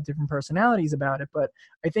people might have different personalities about it, but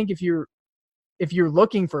I think if you're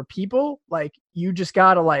looking for people, like you just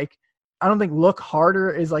gotta like, I don't think look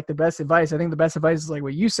harder is like the best advice. I think the best advice is like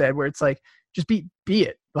what you said, where it's like, just be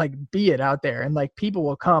it out there, and like people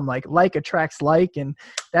will come, like attracts like, and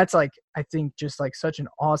that's like, I think just like such an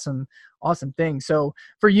awesome thing. So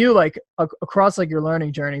for you, like across like your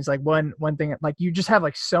learning journeys, like one thing, like you just have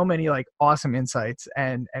like so many like awesome insights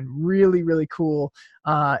and really, really cool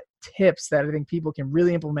tips that I think people can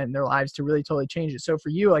really implement in their lives to really totally change it. So for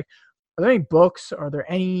you, like, are there any books? Are there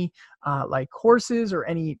any like courses or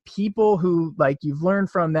any people who like you've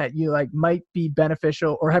learned from that you like might be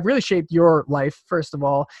beneficial or have really shaped your life, first of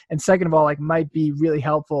all, and second of all, like might be really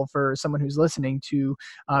helpful for someone who's listening to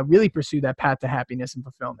really pursue that path to happiness and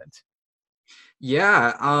fulfillment?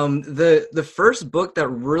 Yeah, the first book that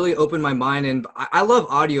really opened my mind, and I love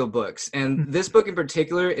audiobooks, and this book in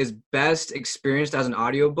particular is best experienced as an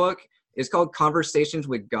audiobook. It's called Conversations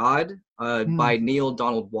with God by Mm. Neil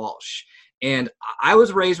Donald Walsh. And I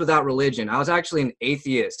was raised without religion. I was actually an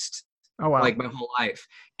atheist Oh, wow. like my whole life.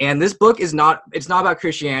 And this book is not, it's not about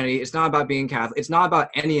Christianity. It's not about being Catholic. It's not about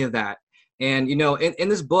any of that. And, you know, in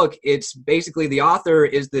this book, it's basically the author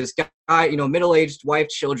is this guy, you know, middle-aged, wife,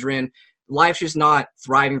 children. Life's just not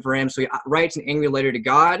thriving for him. So he writes an angry letter to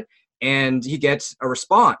God and he gets a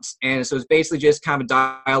response. And so it's basically just kind of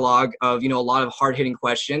a dialogue of, you know, a lot of hard-hitting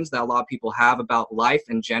questions that a lot of people have about life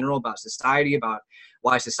in general, about society, about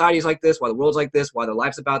why society is like this, why the world's like this, why their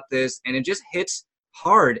life's about this. And it just hits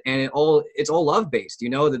hard, and it's all love based. You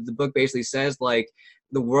know, the book basically says like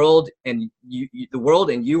the world and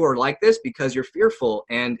you are like this because you're fearful.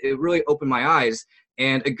 And it really opened my eyes.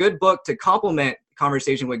 And a good book to complement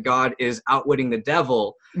Conversation with God is Outwitting the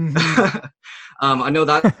Devil. Mm-hmm. I know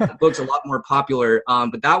that book's a lot more popular,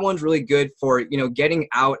 but that one's really good for, you know, getting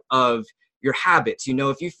out of your habits. You know,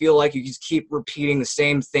 if you feel like you just keep repeating the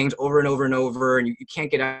same things over and over and over, and you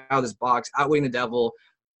can't get out of this box, Outwitting the Devil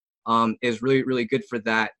is really, really good for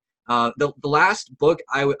that. The last book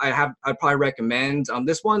I'd probably recommend,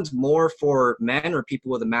 this one's more for men or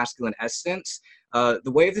people with a masculine essence, The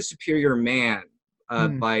Way of the Superior Man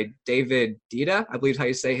by David Dita, I believe is how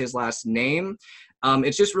you say his last name.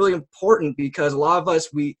 It's just really important because a lot of us,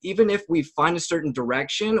 even if we find a certain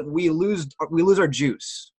direction, we lose our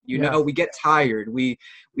juice. You know, we get tired. We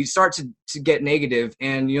start to get negative.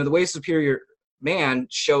 And, you know, The Way of the Superior Man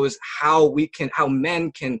shows how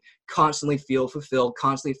men can constantly feel fulfilled,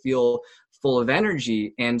 constantly feel full of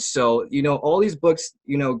energy. And so, you know, all these books,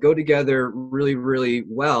 you know, go together really, really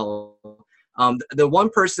well. The one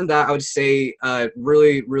person that I would say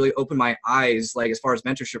really, really opened my eyes, like as far as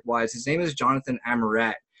mentorship wise, his name is Jonathan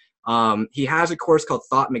Amoret. He has a course called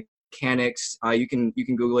Thought Mechanics. You can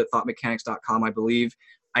Google it, thoughtmechanics.com, I believe.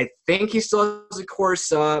 I think he still has a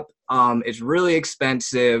course up. It's really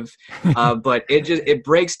expensive, but it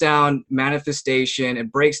breaks down manifestation.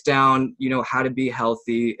 It breaks down, you know, how to be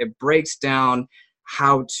healthy. It breaks down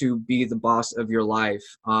how to be the boss of your life.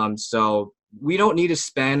 So we don't need to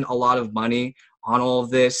spend a lot of money on all of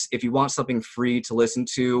this. If you want something free to listen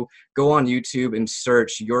to, go on YouTube and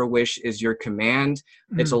search Your Wish is Your Command.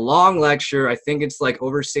 It's a long lecture. I think it's like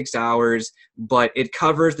over 6 hours, but it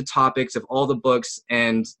covers the topics of all the books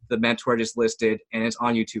and the mentor I just listed, and it's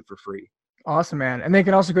on YouTube for free. Awesome, man. And they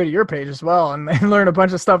can also go to your page as well and learn a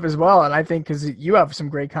bunch of stuff as well. And I think because you have some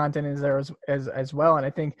great content in there as well. And I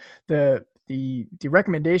think the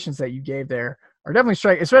recommendations that you gave there are definitely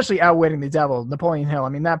striking, especially Outwitting the Devil, Napoleon Hill. I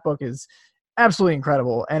mean, that book is absolutely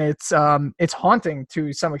incredible. And it's haunting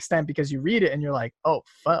to some extent because you read it and you're like, oh,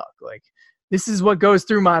 fuck, like this is what goes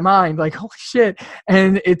through my mind. Like, holy shit.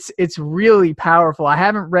 And it's really powerful. I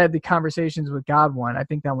haven't read the Conversations with God one. I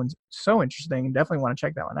think that one's so interesting and definitely want to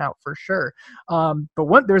check that one out for sure.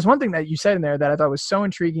 But there's one thing that you said in there that I thought was so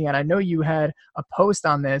intriguing. And I know you had a post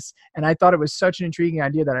on this, and I thought it was such an intriguing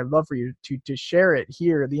idea that I'd love for you to share it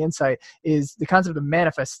here. The insight is the concept of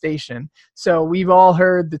manifestation. So we've all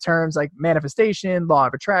heard the terms like manifestation, law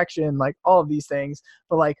of attraction, like all of these things.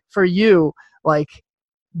 But like for you, like,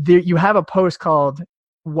 you have a post called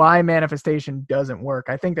Why Manifestation Doesn't Work.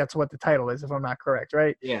 I think that's what the title is, if I'm not correct,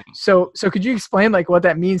 right? Yeah. So could you explain like what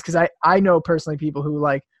that means? Because I know personally people who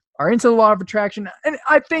like are into the law of attraction, and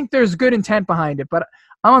I think there's good intent behind it, but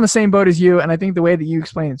I'm on the same boat as you, and I think the way that you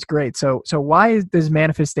explain it's great. So why does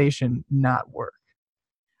manifestation not work?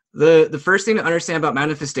 The first thing to understand about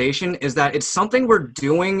manifestation is that it's something we're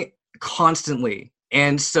doing constantly.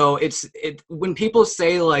 And so when people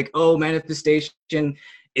say like, oh, manifestation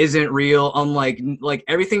isn't real, I'm like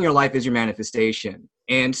everything in your life is your manifestation.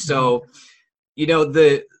 And so, you know,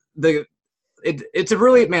 it's a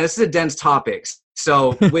really, man, this is a dense topic.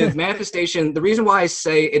 So with manifestation, the reason why I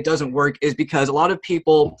say it doesn't work is because a lot of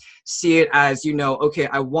people see it as, you know, okay,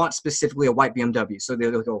 I want specifically a white BMW. So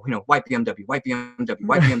they'll go, you know, white BMW, white BMW,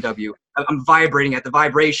 white BMW. I'm vibrating at the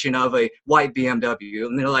vibration of a white BMW.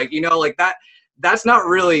 And they're like, you know, like that's not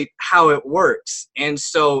really how it works. And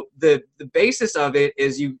so the basis of it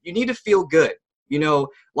is you need to feel good. You know,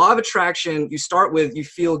 law of attraction, you start with you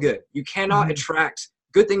feel good. You cannot attract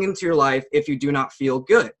good thing into your life if you do not feel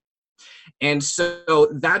good. And so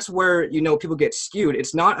that's where, you know, people get skewed.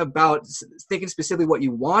 It's not about thinking specifically what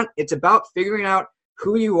you want. It's about figuring out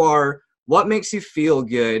who you are, what makes you feel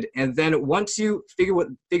good. And then once you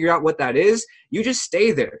figure out what that is, you just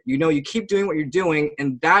stay there. You know, you keep doing what you're doing,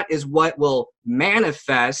 and that is what will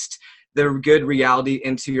manifest the good reality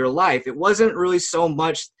into your life. It wasn't really so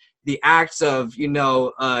much the acts of,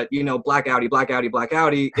 black outy, black outy, black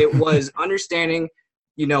outy. It was understanding,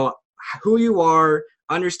 who you are,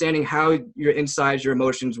 understanding how your insides, your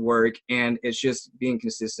emotions work, and it's just being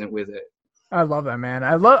consistent with it. I love that, man.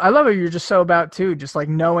 I love what you're just so about too, just like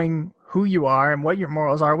knowing who you are and what your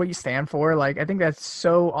morals are, what you stand for. Like, I think that's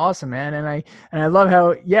so awesome, man. And I love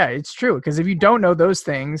how, yeah, it's true. Because if you don't know those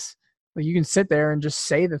things, like, you can sit there and just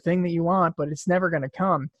say the thing that you want, but it's never going to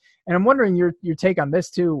come. And I'm wondering your take on this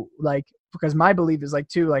too, like, because my belief is like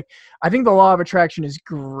too, like, I think the law of attraction is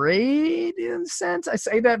great in a sense. I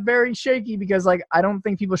say that very shaky because, like, I don't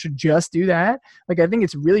think people should just do that. Like, I think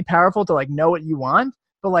it's really powerful to, like, know what you want,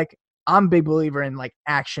 but, like, I'm a big believer in, like,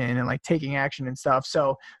 action and, like, taking action and stuff.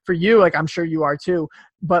 So for you, like, I'm sure you are too,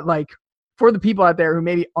 but, like, for the people out there who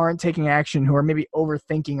maybe aren't taking action, who are maybe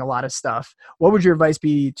overthinking a lot of stuff, what would your advice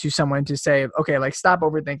be to someone to say, okay, like, stop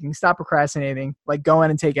overthinking, stop procrastinating, like, go in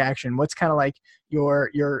and take action? What's kind of like your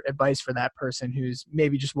advice for that person who's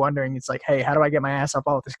maybe just wondering, it's like, hey, how do I get my ass up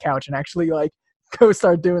off this couch and actually, like, go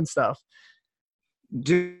start doing stuff?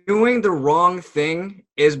 Doing the wrong thing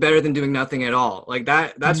is better than doing nothing at all. Like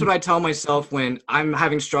that's what I tell myself when I'm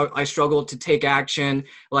having I struggle to take action.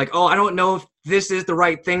 Like, oh, I don't know if this is the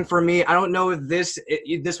right thing for me. I don't know if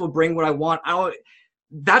this will bring what I want.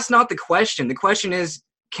 That's not the question. The question is,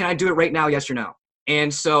 can I do it right now? Yes or no?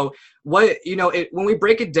 And so when we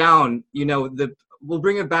break it down, we'll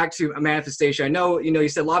bring it back to a manifestation. I know, you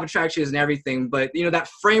said law of attraction isn't everything, but, that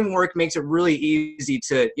framework makes it really easy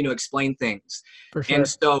to, explain things. For sure. And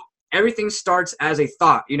so everything starts as a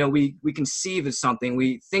thought. We conceive of something,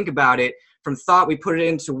 we think about it. From thought, we put it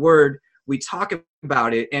into word, we talk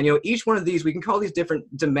about it. And, each one of these, we can call these different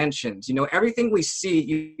dimensions. Everything we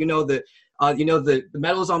see, the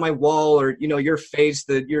medals on my wall, or, your face,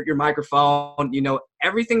 your microphone,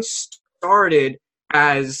 everything started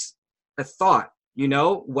as a thought.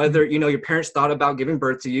 Whether, your parents thought about giving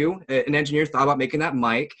birth to you, an engineer thought about making that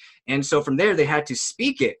mic. And so from there, they had to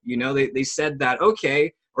speak it. They said that,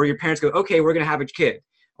 okay, or your parents go, okay, we're going to have a kid.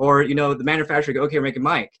 Or, the manufacturer go, okay, we're making a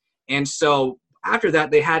mic. And so after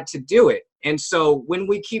that, they had to do it. And so when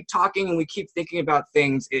we keep talking and we keep thinking about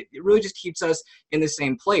things, it really just keeps us in the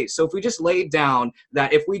same place. So if we just lay down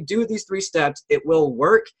that if we do these 3 steps, it will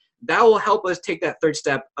work, that will help us take that 3rd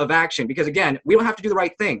step of action. Because again, we don't have to do the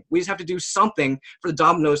right thing. We just have to do something for the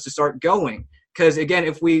dominoes to start going. Because again,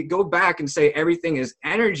 if we go back and say everything is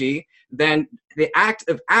energy, then the act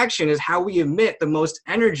of action is how we emit the most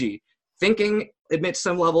energy. Thinking emits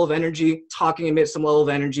some level of energy, talking emits some level of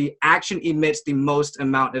energy, action emits the most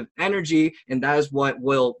amount of energy, and that is what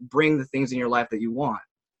will bring the things in your life that you want.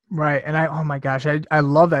 Right. And oh my gosh, I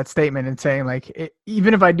love that statement and saying, like,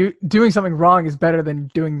 even if doing something wrong is better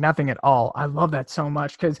than doing nothing at all. I love that so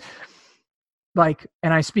much because, like,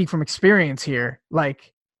 and I speak from experience here,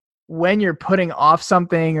 like, when you're putting off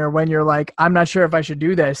something or when you're like, I'm not sure if I should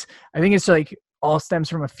do this, I think it's like all stems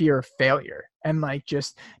from a fear of failure and, like,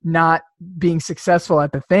 just not being successful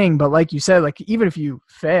at the thing. But like you said, like, even if you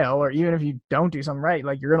fail or even if you don't do something right,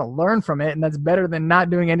 like, you're going to learn from it, and that's better than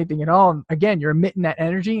not doing anything at all. And again, you're emitting that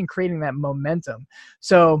energy and creating that momentum.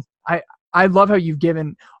 So I love how you've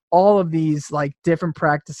given all of these, like, different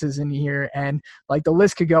practices in here, and, like, the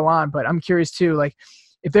list could go on, but I'm curious too, like,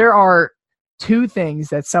 if there are 2 things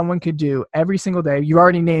that someone could do every single day. You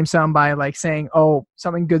already named some by, like, saying, oh,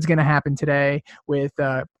 something good's going to happen today with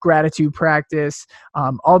gratitude practice,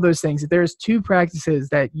 all those things. If there's 2 practices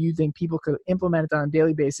that you think people could implement on a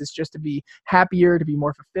daily basis just to be happier, to be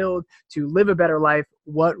more fulfilled, to live a better life,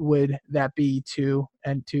 what would that be to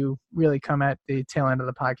really come at the tail end of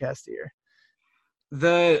the podcast here?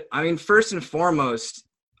 First and foremost,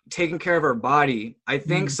 taking care of our body. I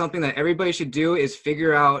think something that everybody should do is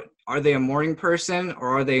figure out, are they a morning person or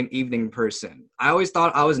are they an evening person? I always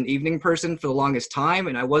thought I was an evening person for the longest time,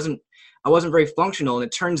 and I wasn't very functional. And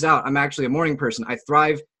it turns out I'm actually a morning person. I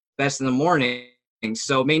thrive best in the morning.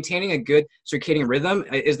 So maintaining a good circadian rhythm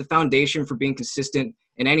is the foundation for being consistent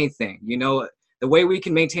in anything. The way we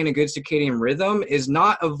can maintain a good circadian rhythm is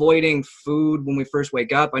not avoiding food when we first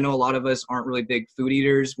wake up. I know a lot of us aren't really big food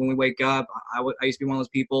eaters when we wake up. I used to be one of those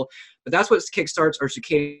people, but that's what kickstarts our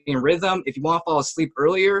circadian rhythm. If you want to fall asleep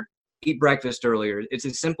earlier, eat breakfast earlier. It's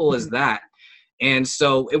as simple as that. And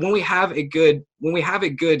so when we have a good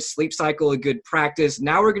sleep cycle, a good practice,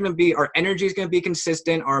 now our energy is going to be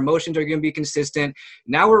consistent. Our emotions are going to be consistent.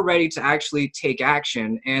 Now we're ready to actually take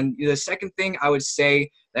action. And the second thing I would say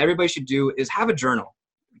that everybody should do is have a journal.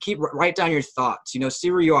 Write down your thoughts, see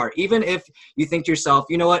where you are. Even if you think to yourself,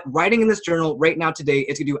 you know what, writing in this journal right now today,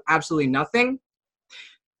 it's going to do absolutely nothing.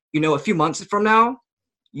 A few months from now,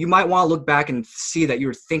 you might want to look back and see that you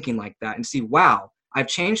were thinking like that and see, wow, I've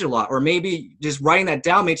changed a lot. Or maybe just writing that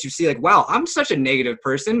down makes you see like, wow, I'm such a negative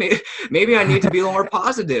person. Maybe I need to be a little more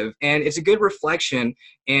positive. And it's a good reflection.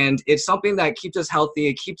 And it's something that keeps us healthy.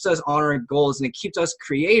 It keeps us on our goals, and it keeps us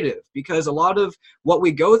creative, because a lot of what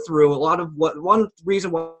we go through, one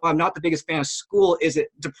reason why I'm not the biggest fan of school is it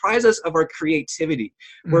deprives us of our creativity.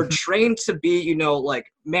 We're trained to be,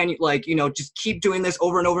 just keep doing this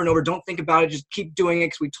over and over and over. Don't think about it. Just keep doing it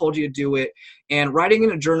because we told you to do it. And writing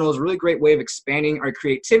in a journal is a really great way of expanding our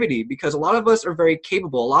creativity, because a lot of us are very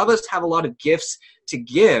capable. A lot of us have a lot of gifts to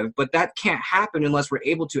give, but that can't happen unless we're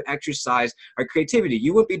able to exercise our creativity.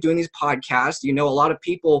 You wouldn't be doing these podcasts. A lot of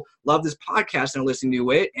people love this podcast and are listening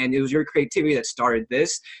to it, and it was your creativity that started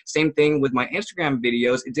this. Same thing with my Instagram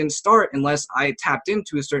videos. It didn't start unless I tapped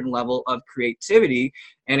into a certain level of creativity.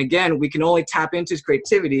 And again, we can only tap into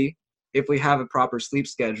creativity if we have a proper sleep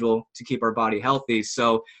schedule to keep our body healthy.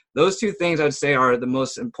 So those two things I would say are the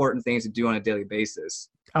most important things to do on a daily basis.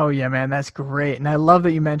 Oh yeah, man, that's great. And I love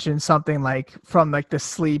that you mentioned something like from like the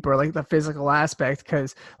sleep or like the physical aspect,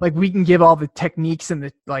 because like we can give all the techniques and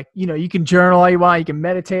the you can journal all you want, you can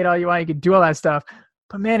meditate all you want, you can do all that stuff.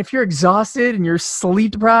 But man, if you're exhausted and you're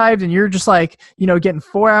sleep deprived and you're just getting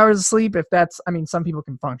 4 hours of sleep, some people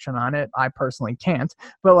can function on it. I personally can't.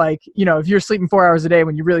 But if you're sleeping 4 hours a day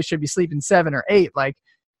when you really should be sleeping 7 or 8,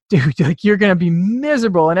 dude, you're going to be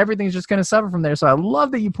miserable and everything's just going to suffer from there. So I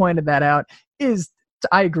love that you pointed that out.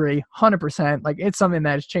 I agree 100%. It's something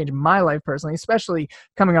that has changed my life personally, especially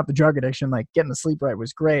coming up the drug addiction. Getting the sleep right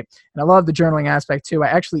was great. And I love the journaling aspect too. I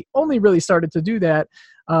actually only really started to do that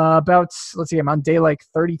I'm on day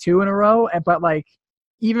 32 in a row. But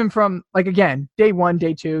even from again, day 1,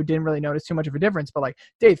 day 2, didn't really notice too much of a difference. But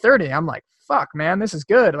day 30, I'm like, fuck, man, this is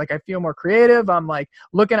good. I feel more creative. I'm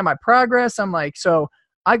looking at my progress. I'm so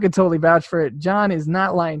I could totally vouch for it. John is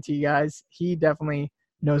not lying to you guys. He definitely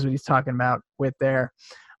knows what he's talking about with there.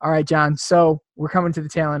 All right, John. So we're coming to the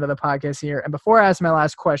tail end of the podcast here. And before I ask my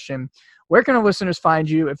last question, where can our listeners find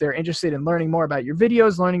you if they're interested in learning more about your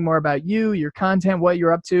videos, learning more about you, your content, what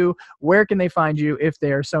you're up to? Where can they find you if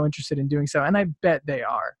they are so interested in doing so? And I bet they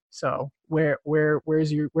are. So where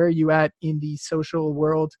are you at in the social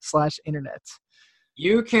world /internet?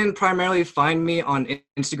 You can primarily find me on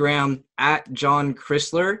Instagram at John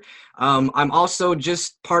Crisler. I'm also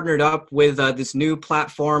just partnered up with this new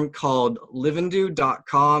platform called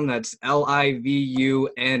livindu.com. That's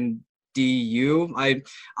LIVUNDU.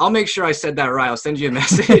 I'll make sure I said that right. I'll send you a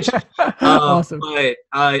message. Awesome. But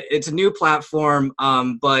it's a new platform.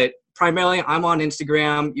 But primarily I'm on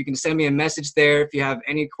Instagram. You can send me a message there if you have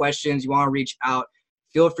any questions, you want to reach out.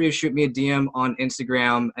 Feel free to shoot me a DM on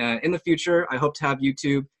Instagram. In the future, I hope to have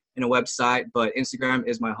YouTube and a website, but Instagram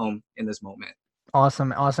is my home in this moment.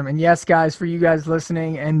 Awesome. And yes, guys, for you guys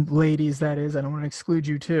listening, and ladies, that is, I don't want to exclude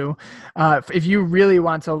you too. If you really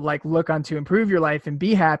want to look on to improve your life and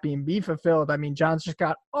be happy and be fulfilled, John's just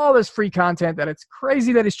got all this free content that it's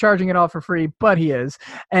crazy that he's charging it all for free, but he is.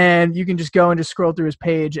 And you can just go and just scroll through his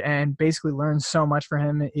page and basically learn so much from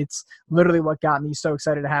him. It's literally what got me so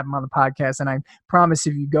excited to have him on the podcast. And I promise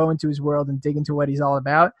if you go into his world and dig into what he's all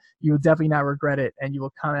about, you will definitely not regret it, and you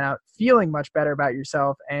will come out feeling much better about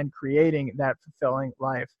yourself and creating that fulfilling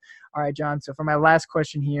life. All right, John. So for my last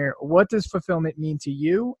question here, what does fulfillment mean to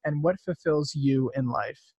you, and what fulfills you in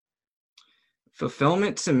life?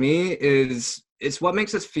 Fulfillment to me it's what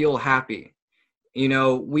makes us feel happy.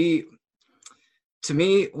 What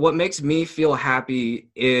makes me feel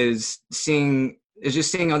happy is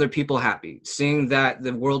just seeing other people happy, seeing that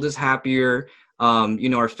the world is happier.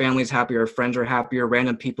 Our family's happier, our friends are happier,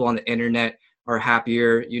 random people on the internet are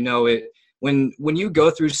happier. When you go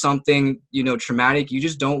through something, traumatic, you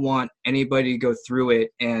just don't want anybody to go through it.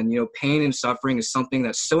 And, pain and suffering is something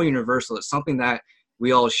that's so universal. It's something that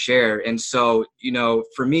we all share. And so,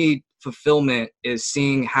 for me, fulfillment is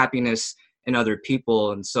seeing happiness in other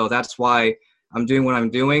people. And so that's why I'm doing what I'm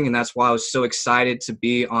doing. And that's why I was so excited to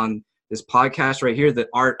be on this podcast right here, The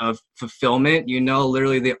Art of Fulfillment,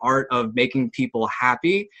 literally the art of making people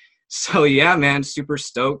happy. So yeah, man, super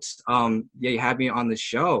stoked. You had me on the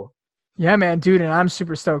show. Yeah, man, dude, and I'm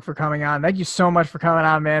super stoked for coming on. Thank you so much for coming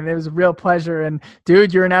on, man. It was a real pleasure. And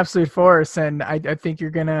dude, you're an absolute force. And I think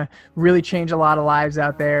you're going to really change a lot of lives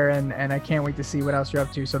out there. And I can't wait to see what else you're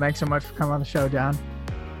up to. So thanks so much for coming on the show, John.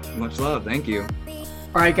 Much love. Thank you.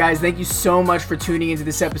 All right, guys, thank you so much for tuning into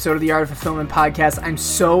this episode of the Art of Fulfillment podcast. I'm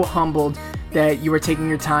so humbled that you are taking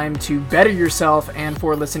your time to better yourself and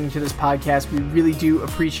for listening to this podcast. We really do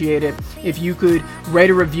appreciate it. If you could write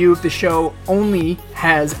a review if the show only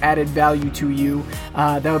has added value to you,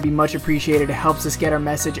 that would be much appreciated. It helps us get our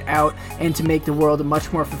message out and to make the world a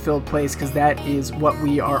much more fulfilled place, because that is what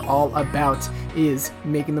we are all about, is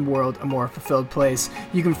making the world a more fulfilled place.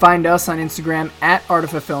 You can find us on Instagram at Art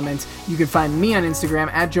of Fulfillment. You can find me on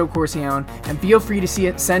Instagram at Joe Corcione, and feel free to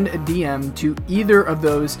send a DM to either of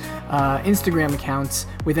those Instagram accounts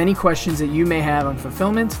with any questions that you may have on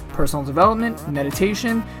fulfillment, personal development,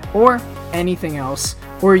 meditation, or anything else.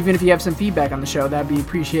 Or even if you have some feedback on the show, that'd be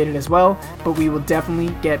appreciated as well. But we will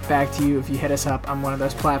definitely get back to you if you hit us up on one of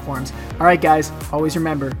those platforms. All right, guys, always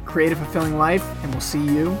remember, create a fulfilling life, and we'll see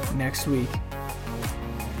you next week.